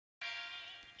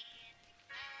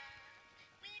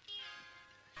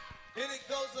And it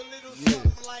goes a little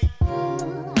something like.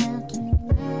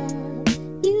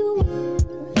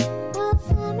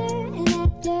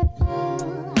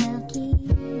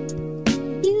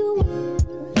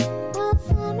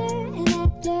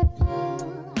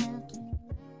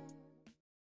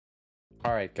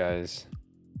 Alright guys,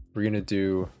 we're gonna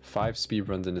do 5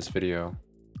 speedruns in this video.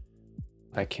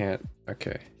 Okay,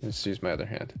 let's use my other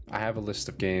hand. I have a list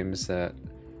of games that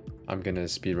I'm gonna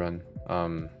speedrun.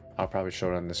 I'll probably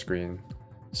show it on the screen.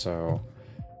 So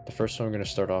the first one I'm gonna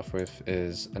start off with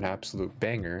is an absolute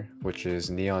banger, which is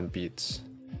Neon Beats.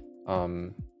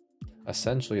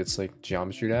 Essentially it's like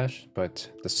Geometry Dash, but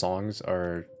the songs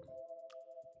are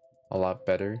a lot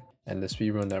better. And the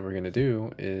speedrun that we're gonna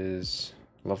do is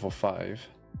level 5,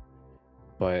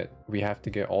 but we have to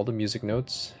get all the music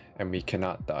notes and we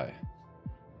cannot die.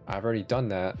 I've already done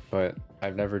that, but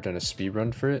I've never done a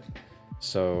speedrun for it,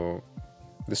 so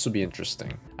this will be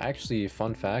interesting. Actually,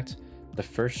 fun fact, the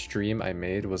first stream I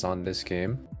made was on this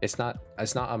game. It's not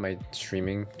on my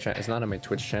streaming channel, it's not on my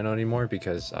Twitch channel anymore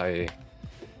because I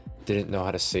didn't know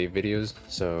how to save videos,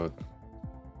 so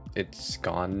it's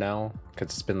gone now because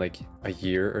it's been like a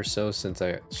year or so since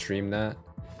I streamed that,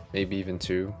 maybe even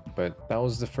 2. But that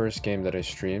was the first game that I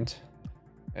streamed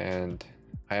and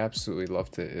I absolutely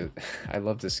loved it. I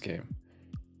love this game,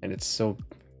 and it's so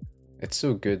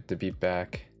good to be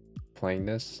back playing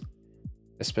this,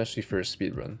 especially for a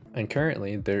speedrun. And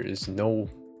currently there is no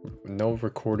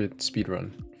recorded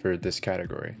speedrun for this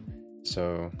category,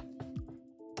 so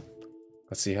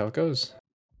let's see how it goes.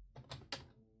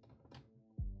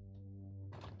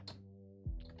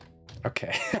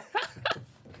 Okay.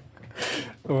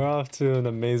 We're off to an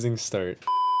amazing start.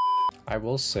 I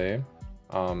will say,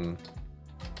 the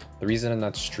reason I'm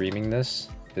not streaming this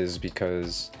is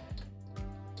because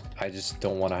I just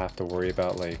don't want to have to worry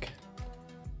about like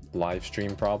live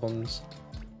stream problems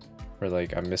or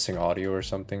like I'm missing audio or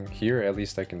something. Here at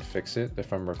least I can fix it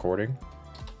if I'm recording.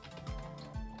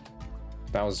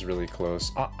 That was really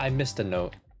close. I missed a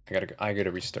note. I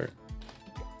gotta restart.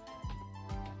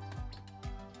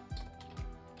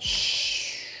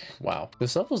 Wow,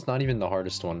 this level's not even the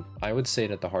hardest one. I would say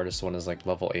that the hardest one is like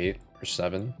level 8 or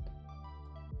 7.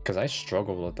 Because I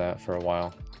struggled with that for a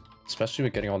while. Especially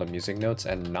with getting all the music notes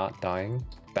and not dying.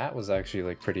 That was actually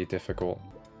like pretty difficult.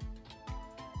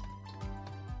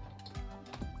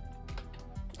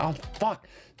 Oh fuck!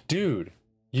 Dude!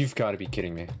 You've got to be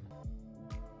kidding me.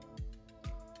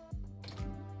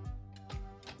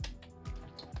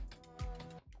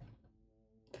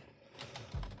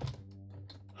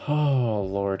 Oh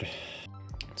lord.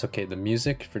 It's okay, the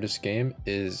music for this game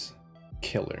is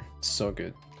killer. It's so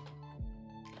good.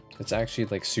 It's actually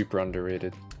like super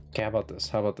underrated. Okay, how about this?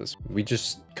 How about this? We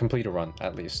just complete a run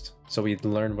at least, so we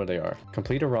learn where they are.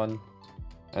 Complete a run,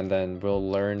 and then we'll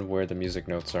learn where the music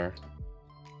notes are.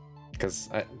 Because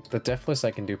the death list I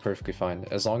can do perfectly fine,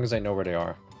 as long as I know where they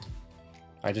are.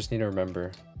 I just need to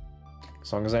remember.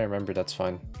 As long as I remember, that's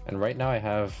fine. And right now I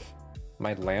have...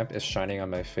 my lamp is shining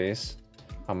on my face,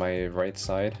 on my right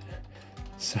side.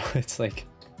 So it's like...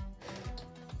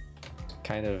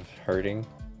 kind of hurting.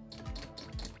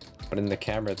 But in the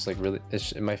camera, it's like really...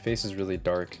 my face is really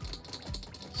dark.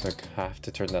 So I have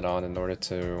to turn that on in order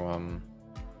to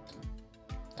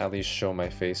at least show my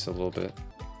face a little bit.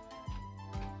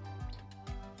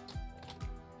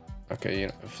 Okay, you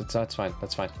know, if it's that's fine,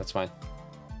 that's fine, that's fine.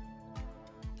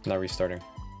 Now restarting.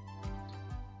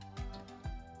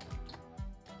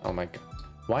 Oh my god.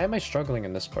 Why am I struggling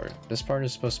in this part? This part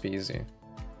is supposed to be easy.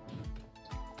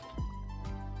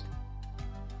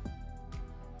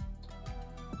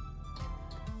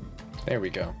 There we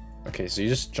go. Okay, so you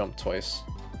just jump twice.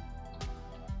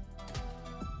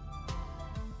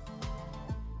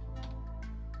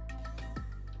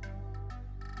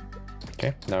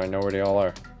 Okay, now I know where they all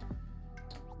are.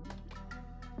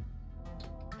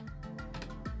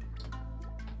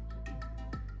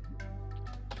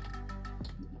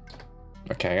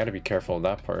 Okay, I gotta be careful of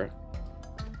that part.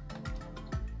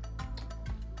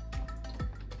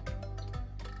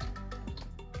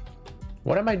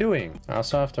 What am I doing? I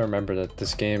also have to remember that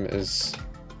this game is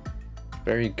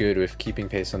very good with keeping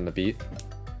pace on the beat.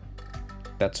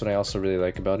 That's what I also really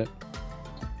like about it.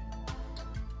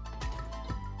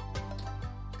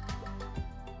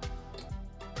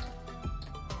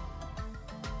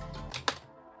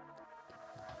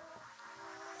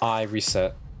 I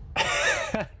reset.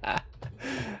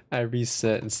 I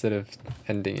reset instead of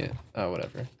ending it. Oh,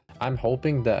 whatever. I'm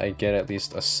hoping that I get at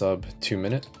least a sub 2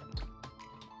 minute.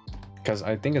 Because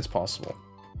I think it's possible.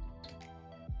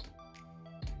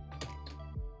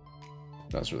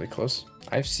 That was really close.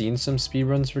 I've seen some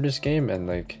speedruns for this game and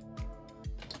like...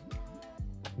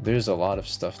 There's a lot of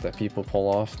stuff that people pull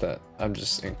off that I'm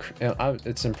just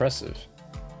it's impressive.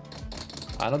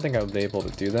 I don't think I would be able to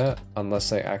do that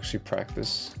unless I actually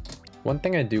practice. One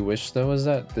thing I do wish though is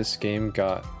that this game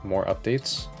got more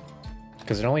updates,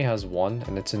 because it only has one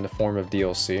and it's in the form of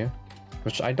DLC,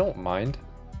 which I don't mind.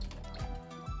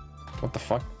 What the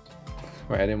fuck?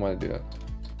 Wait, I didn't want to do that.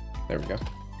 There we go.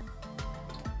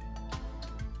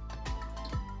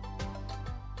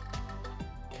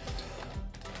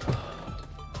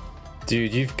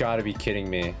 Dude, you've got to be kidding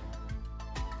me.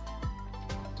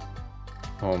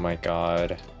 Oh my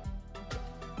god.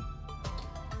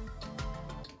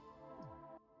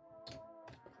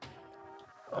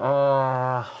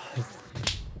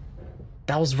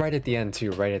 That was right at the end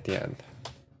too, right at the end.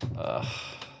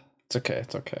 It's okay,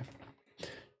 it's okay.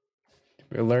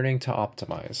 We're learning to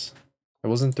optimize. It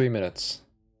wasn't 3 minutes.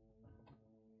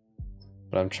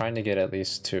 But I'm trying to get at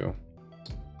least 2.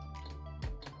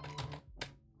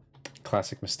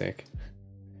 Classic mistake.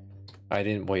 I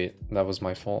didn't wait. That was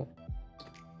my fault.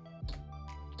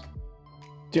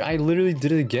 Dude, I literally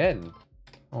did it again.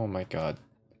 Oh my god.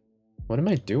 What am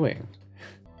I doing?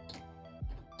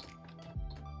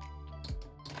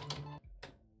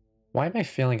 Why am I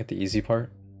failing at the easy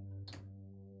part?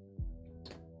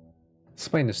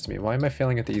 Explain this to me. Why am I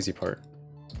failing at the easy part?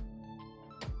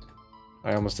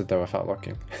 I almost did that without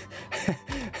looking.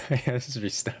 Let's just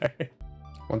restart.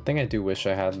 One thing I do wish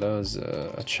I had though is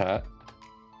a chat.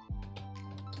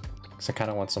 Because I kind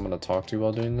of want someone to talk to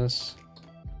while doing this.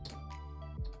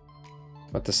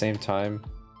 But at the same time,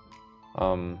 I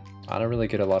don't really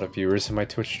get a lot of viewers in my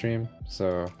Twitch stream,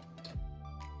 so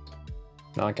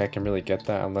not like I can really get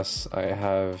that unless I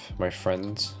have my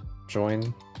friends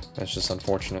join. That's just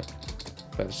unfortunate.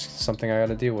 But it's something I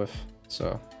gotta deal with,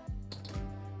 so.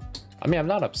 I mean, I'm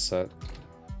not upset.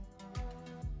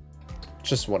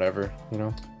 Just whatever, you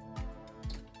know?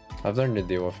 I've learned to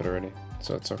deal with it already,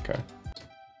 so it's okay.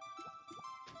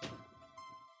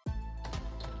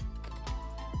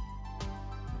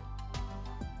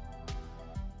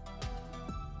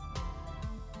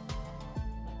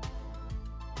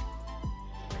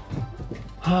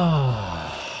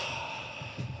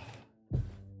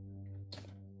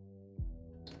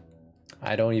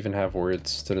 I don't even have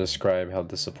words to describe how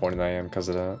disappointed I am because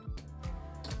of that.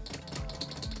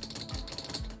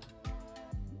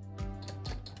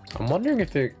 I'm wondering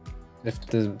if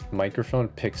the microphone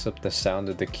picks up the sound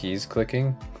of the keys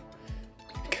clicking,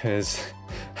 because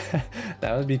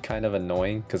that would be kind of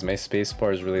annoying because my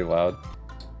spacebar is really loud.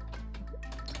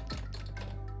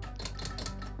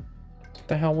 What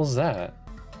the hell was that?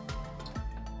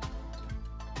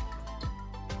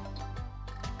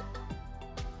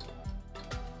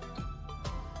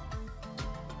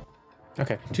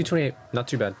 Okay, 228, not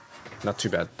too bad, not too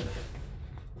bad.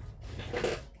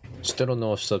 Still don't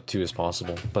know if sub 2 is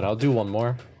possible, but I'll do one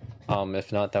more.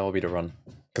 If not, that will be the run,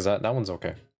 because that one's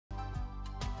okay.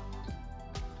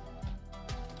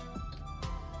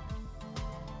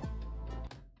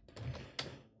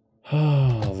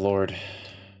 Oh, Lord.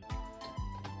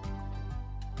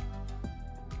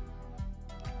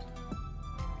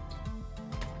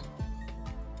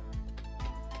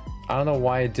 I don't know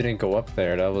why it didn't go up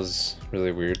there. That was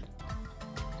really weird.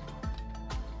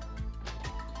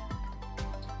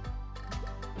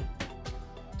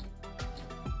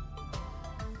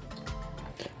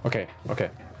 Okay.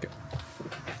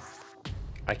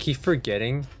 I keep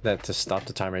forgetting that to stop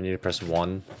the timer I need to press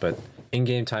 1, but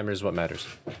in-game timer is what matters.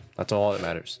 That's all that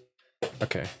matters.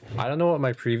 Okay. I don't know what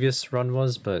my previous run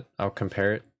was, but I'll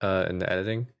compare it in the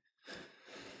editing.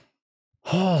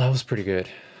 Oh, that was pretty good.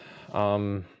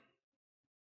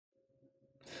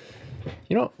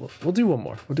 You know, we'll do one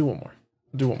more.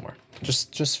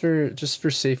 Just for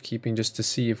safekeeping, just to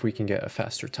see if we can get a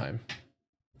faster time.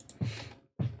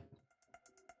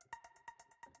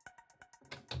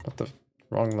 What the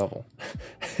wrong level?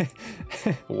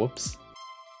 Whoops.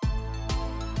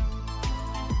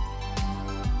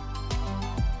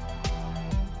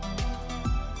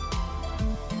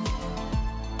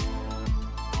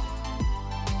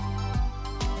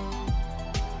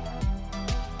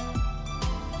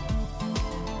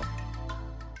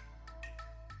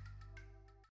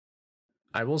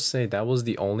 I will say that was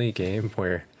the only game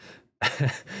where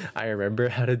I remember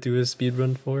how to do a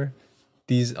speedrun for.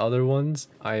 These other ones,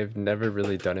 I've never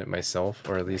really done it myself,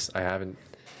 or at least I haven't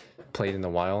played in a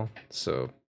while, so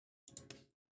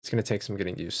it's gonna take some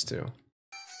getting used to.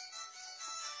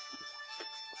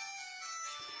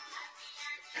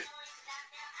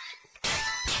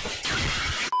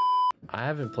 I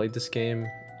haven't played this game.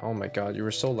 Oh my god, you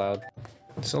were so loud.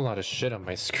 So a lot of shit on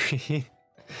my screen.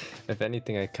 If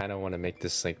anything, I kind of want to make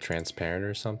this like transparent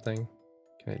or something.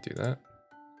 Can I do that?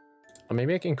 Or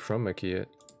maybe I can chroma key it.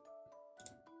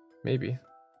 Maybe.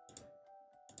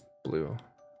 Blue.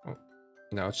 Oh,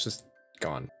 no, it's just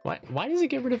gone. Why does it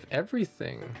get rid of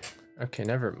everything? Okay,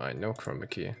 never mind. No chroma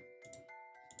key.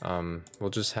 We'll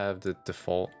just have the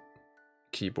default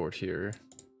keyboard here.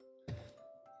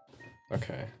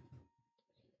 Okay.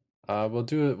 We'll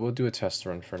do a test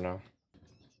run for now.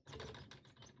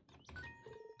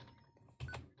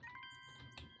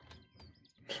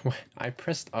 I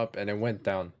pressed up and it went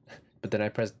down, but then I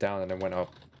pressed down and it went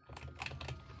up.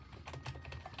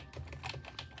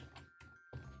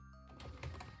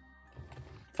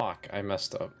 Fuck, I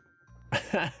messed up.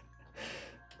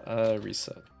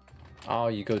 Reset. Oh,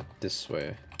 you go this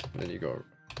way, and then you go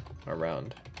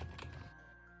around.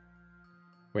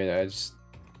 Wait, I just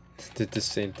did the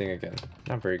same thing again.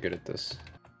 Not very good at this.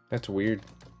 That's weird.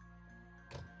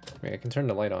 Wait, I can turn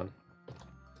the light on.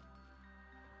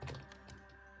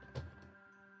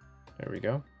 There we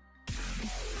go.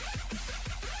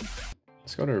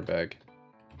 Let's go to her bag.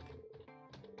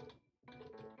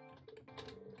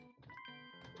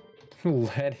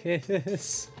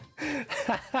 Lettuce.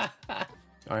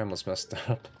 I almost messed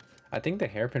up. I think the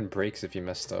hairpin breaks if you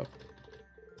messed up.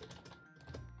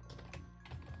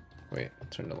 Wait,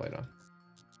 turn the light on.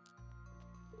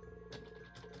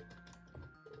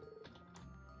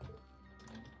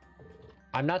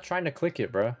 I'm not trying to click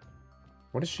it, bruh.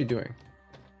 What is she doing?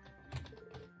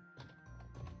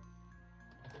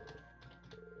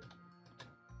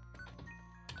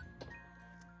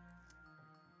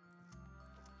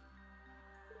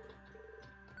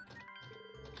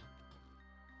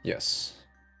 Yes.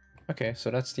 Okay, so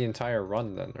that's the entire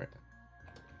run then, right?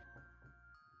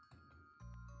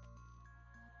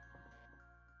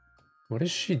 What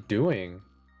is she doing?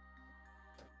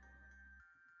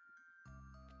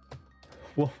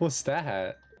 What was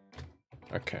that?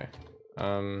 Okay.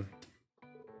 Now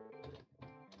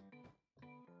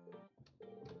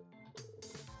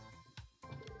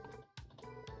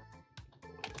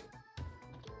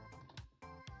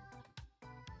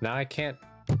I can't.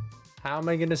 How am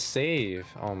I gonna save?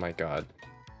 Oh my god.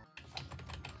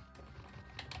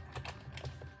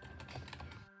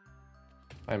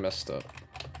 I messed up.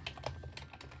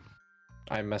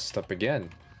 I messed up again.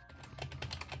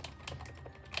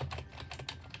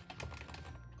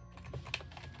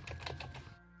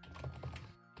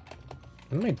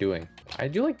 What am I doing? I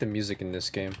do like the music in this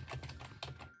game.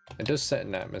 It does set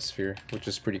an atmosphere, which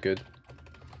is pretty good.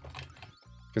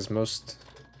 Because most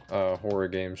horror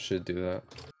games should do that.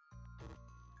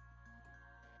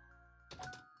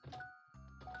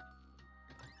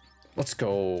 Let's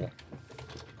go.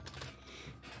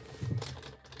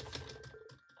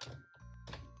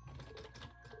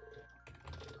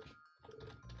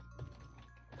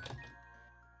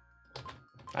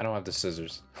 I don't have the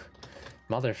scissors.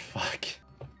 Motherfuck.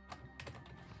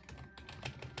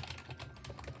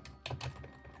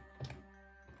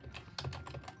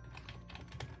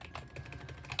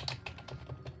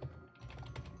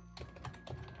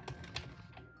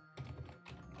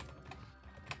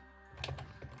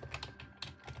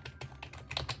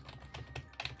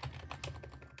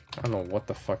 I don't know what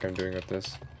the fuck I'm doing with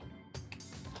this.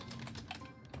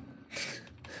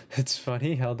 It's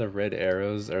funny how the red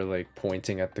arrows are like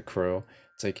pointing at the crow.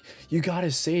 It's like, you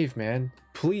gotta save, man.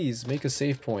 Please make a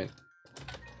save point.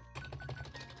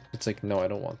 It's like, no, I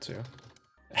don't want to.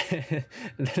 And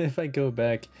then if I go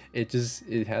back, it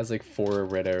has like 4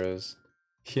 red arrows.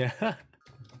 Yeah.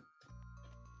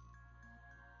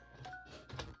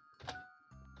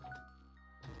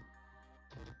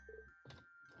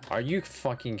 Are you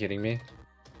fucking kidding me?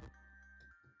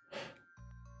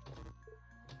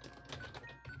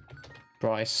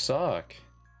 Bro, I suck.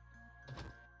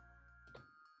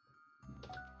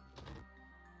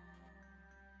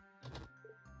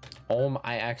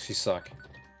 I actually suck.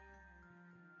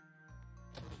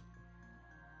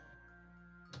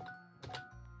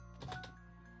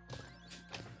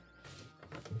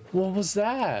 What was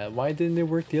that? Why didn't it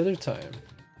work the other time?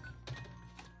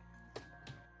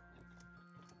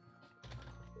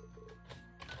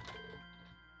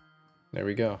 There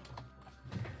we go.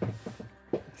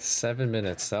 7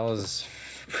 minutes. That was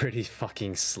pretty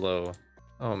fucking slow.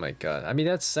 Oh my god. I mean,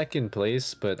 that's second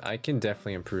place, but I can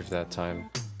definitely improve that time.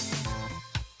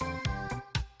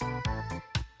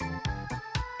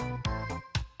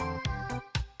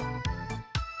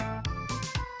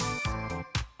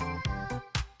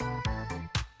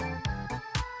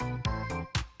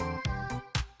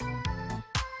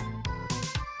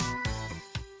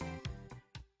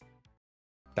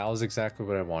 That was exactly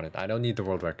what I wanted. I don't need the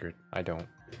world record. I don't.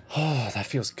 Oh, that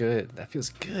feels good. That feels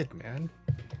good, man.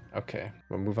 Okay,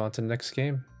 we'll move on to the next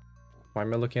game. Why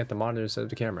am I looking at the monitor instead of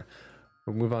the camera?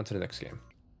 We'll move on to the next game.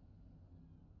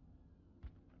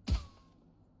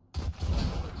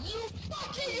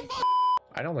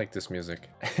 I don't like this music.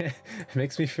 It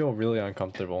makes me feel really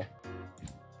uncomfortable.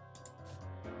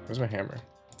 Where's my hammer?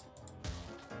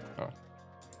 Oh.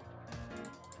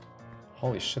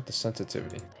 Holy shit, the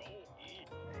sensitivity.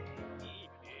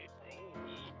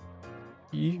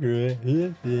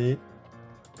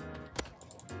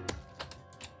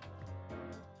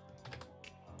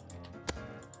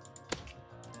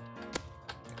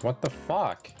 What the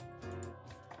fuck?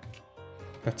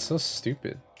 That's so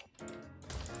stupid.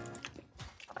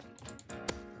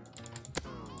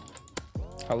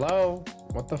 Hello?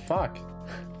 What the fuck?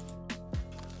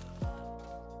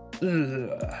 Ugh.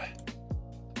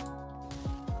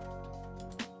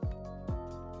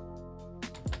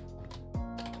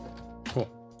 Cool.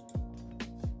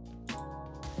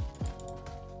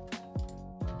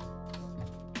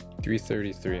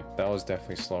 $333. That was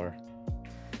definitely slower.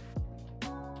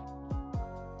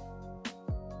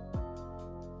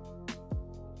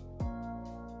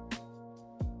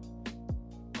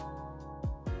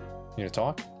 You gonna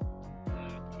talk?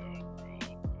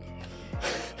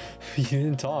 He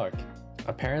didn't talk.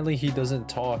 Apparently he doesn't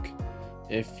talk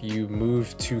if you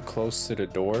move too close to the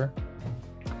door.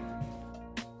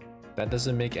 That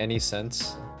doesn't make any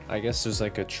sense. I guess there's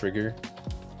like a trigger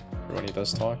for when he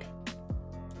does talk.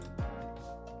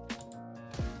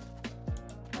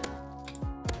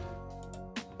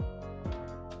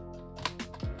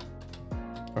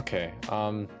 Okay,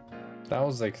 that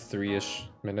was like 3-ish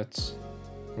minutes.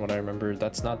 What I remember,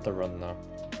 that's not the run though.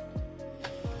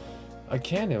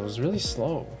 Again, it was really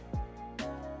slow.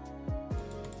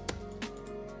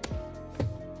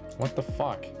 What the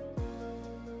fuck?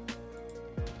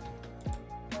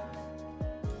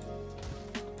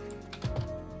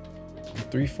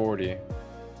 $340.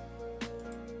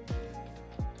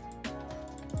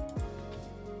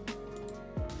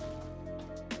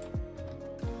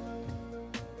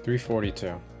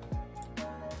 $342.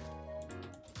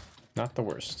 Not the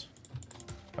worst.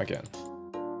 Again.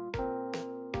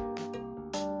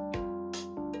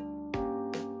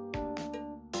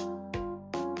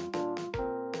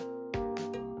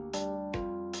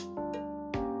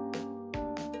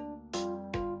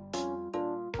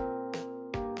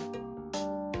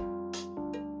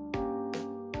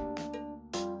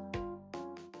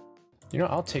 You know,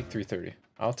 I'll take 330.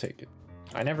 I'll take it.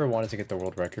 I never wanted to get the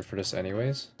world record for this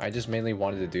anyways. I just mainly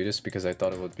wanted to do this because I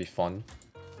thought it would be fun.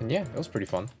 And yeah, it was pretty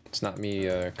fun. It's not me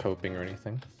coping or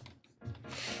anything.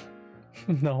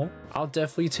 No. I'll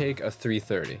definitely take a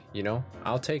 330, you know?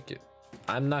 I'll take it.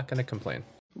 I'm not gonna complain.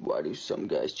 Why do some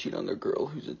guys cheat on their girl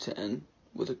who's a 10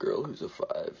 with a girl who's a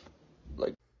 5?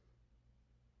 Like...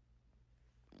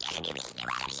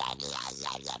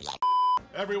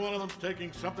 Every one of them's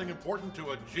taking something important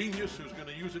to a genius who's going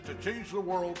to use it to change the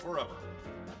world forever.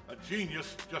 A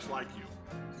genius just like you.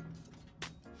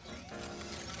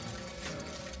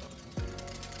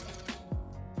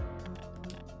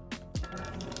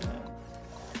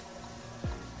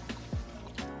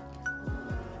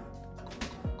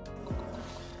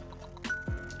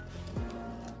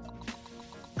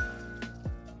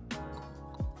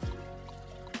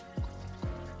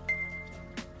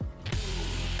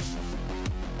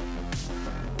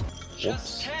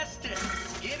 Just test it.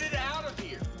 Get it out of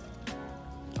here.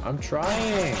 I'm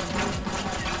trying.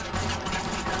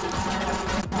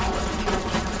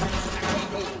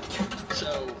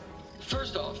 So,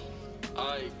 first off,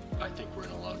 I think we're in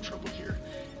a lot of trouble here.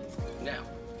 Now,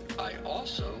 I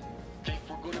also think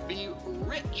we're going to be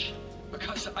rich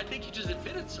because I think you just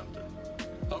admitted something.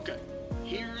 Okay,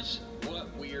 here's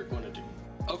what we are going to do.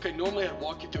 Okay, normally I'd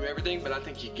walk you through everything, but I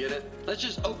think you get it. Let's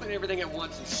just open everything at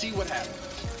once and see what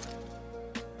happens.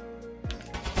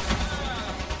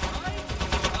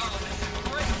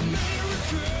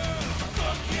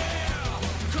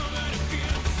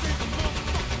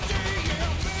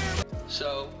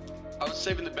 So, I was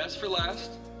saving the best for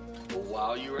last, but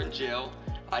while you were in jail,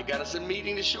 I got us a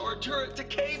meeting to show our turret to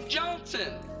Cave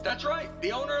Johnson. That's right,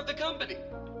 the owner of the company.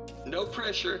 No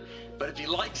pressure, but if he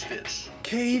likes this,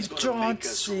 Cave it's gonna make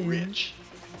us Johnson. rich.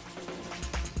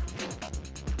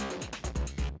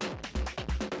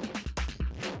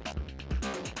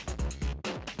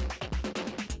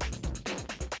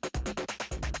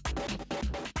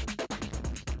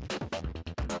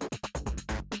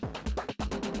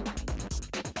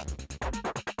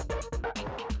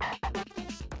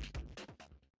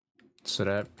 So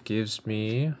that gives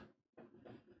me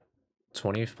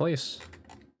 20th place.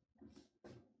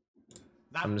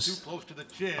 Not I'm too just- close to the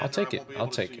chin. I'll take or I it. won't be I'll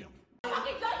able to take see it. him.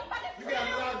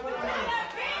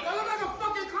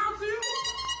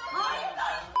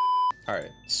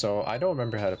 Alright, so I don't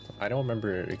remember I don't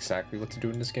remember exactly what to do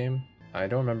in this game. I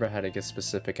don't remember how to get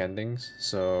specific endings,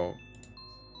 so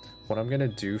what I'm gonna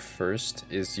do first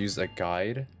is use a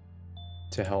guide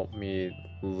to help me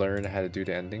learn how to do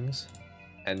the endings,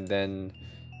 and then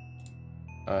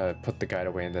put the guide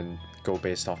away and then go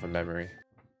based off of memory.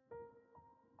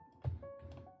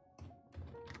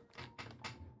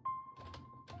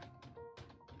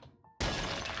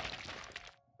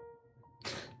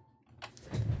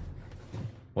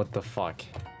 What the fuck?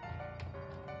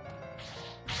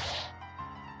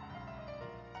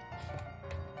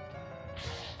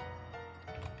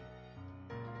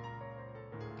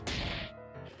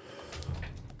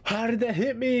 How did that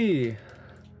hit me?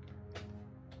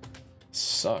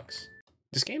 Sucks.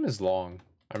 This game is long.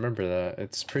 I remember that.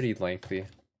 It's pretty lengthy.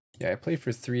 Yeah, I played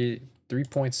for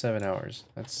 3.7 hours.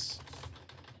 That's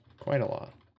quite a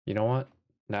lot. You know what?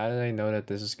 Now that I know that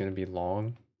this is gonna be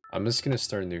long, I'm just gonna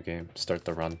start a new game. Start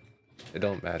the run. It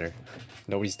don't matter.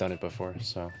 Nobody's done it before,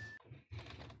 so.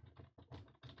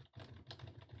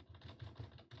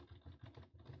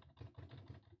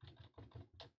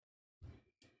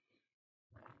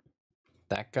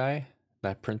 That guy,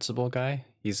 that principal guy,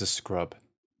 he's a scrub.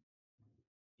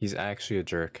 He's actually a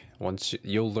jerk. Once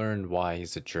you'll learn why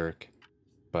he's a jerk.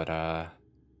 But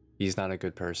he's not a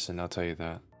good person, I'll tell you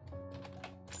that.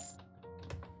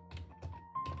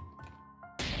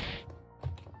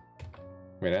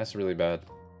 Wait, that's really bad.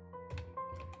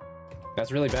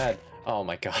 That's really bad. Oh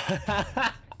my god.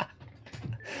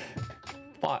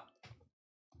 Fuck.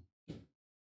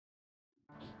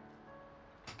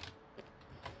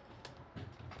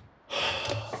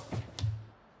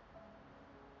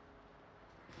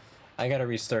 I gotta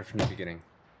restart from the beginning.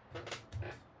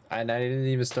 And I didn't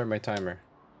even start my timer.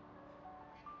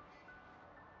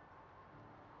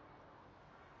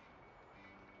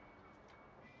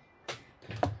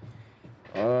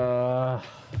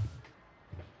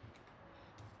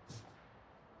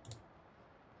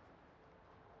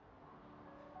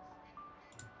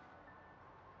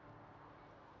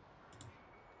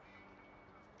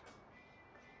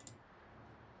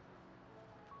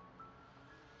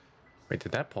 Wait,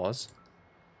 did that pause?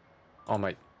 Oh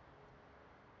my...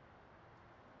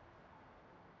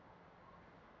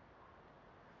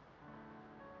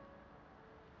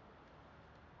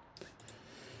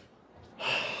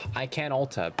 I can't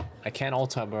alt tab. I can't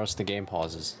alt tab or else the game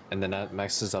pauses. And then that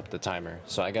messes up the timer.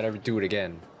 So I gotta do it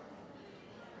again.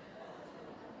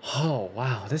 Oh,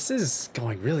 wow. This is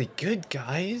going really good,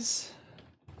 guys.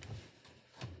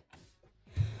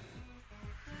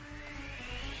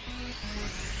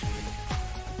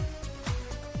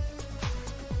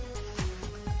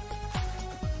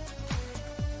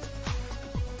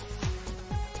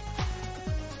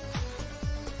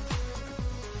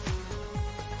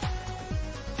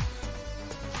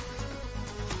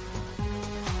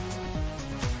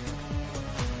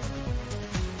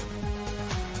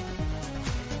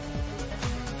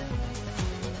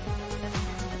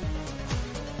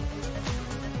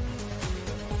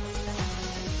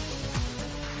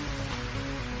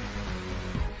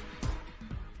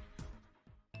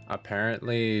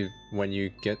 Apparently, when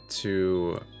you get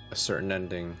to a certain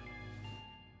ending,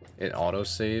 it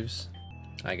auto-saves.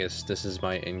 I guess this is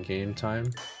my in-game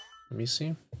time. Let me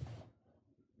see.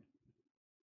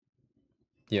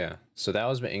 Yeah, so that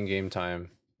was my in-game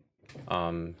time.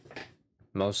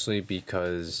 Mostly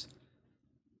because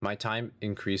my time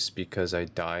increased because I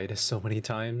died so many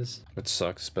times, which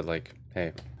sucks, but like,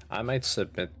 hey, I might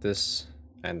submit this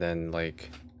and then like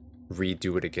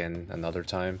redo it again another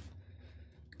time.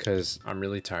 Because I'm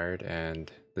really tired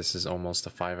and this is almost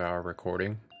a 5-hour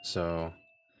recording, so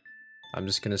I'm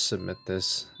just gonna submit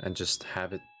this and just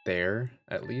have it there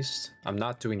at least. I'm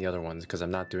not doing the other ones because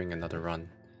I'm not doing another run.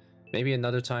 Maybe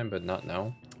another time, but not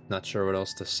now. Not sure what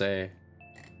else to say.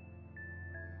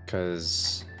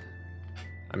 Because,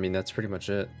 I mean, that's pretty much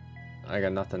it. I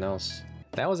got nothing else.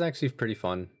 That was actually pretty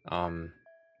fun.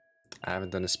 I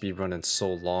haven't done a speedrun in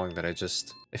so long that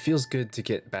it feels good to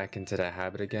get back into that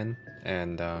habit again.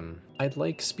 And I'd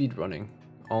like speedrunning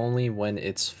only when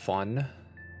it's fun.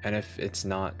 And if it's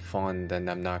not fun, then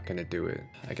I'm not gonna do it.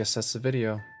 I guess that's the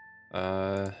video.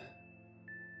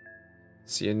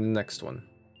 See you in the next one.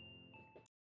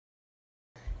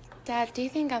 Dad, do you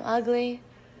think I'm ugly?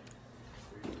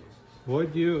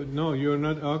 What do you... No, you're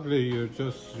not ugly, you're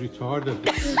just retarded.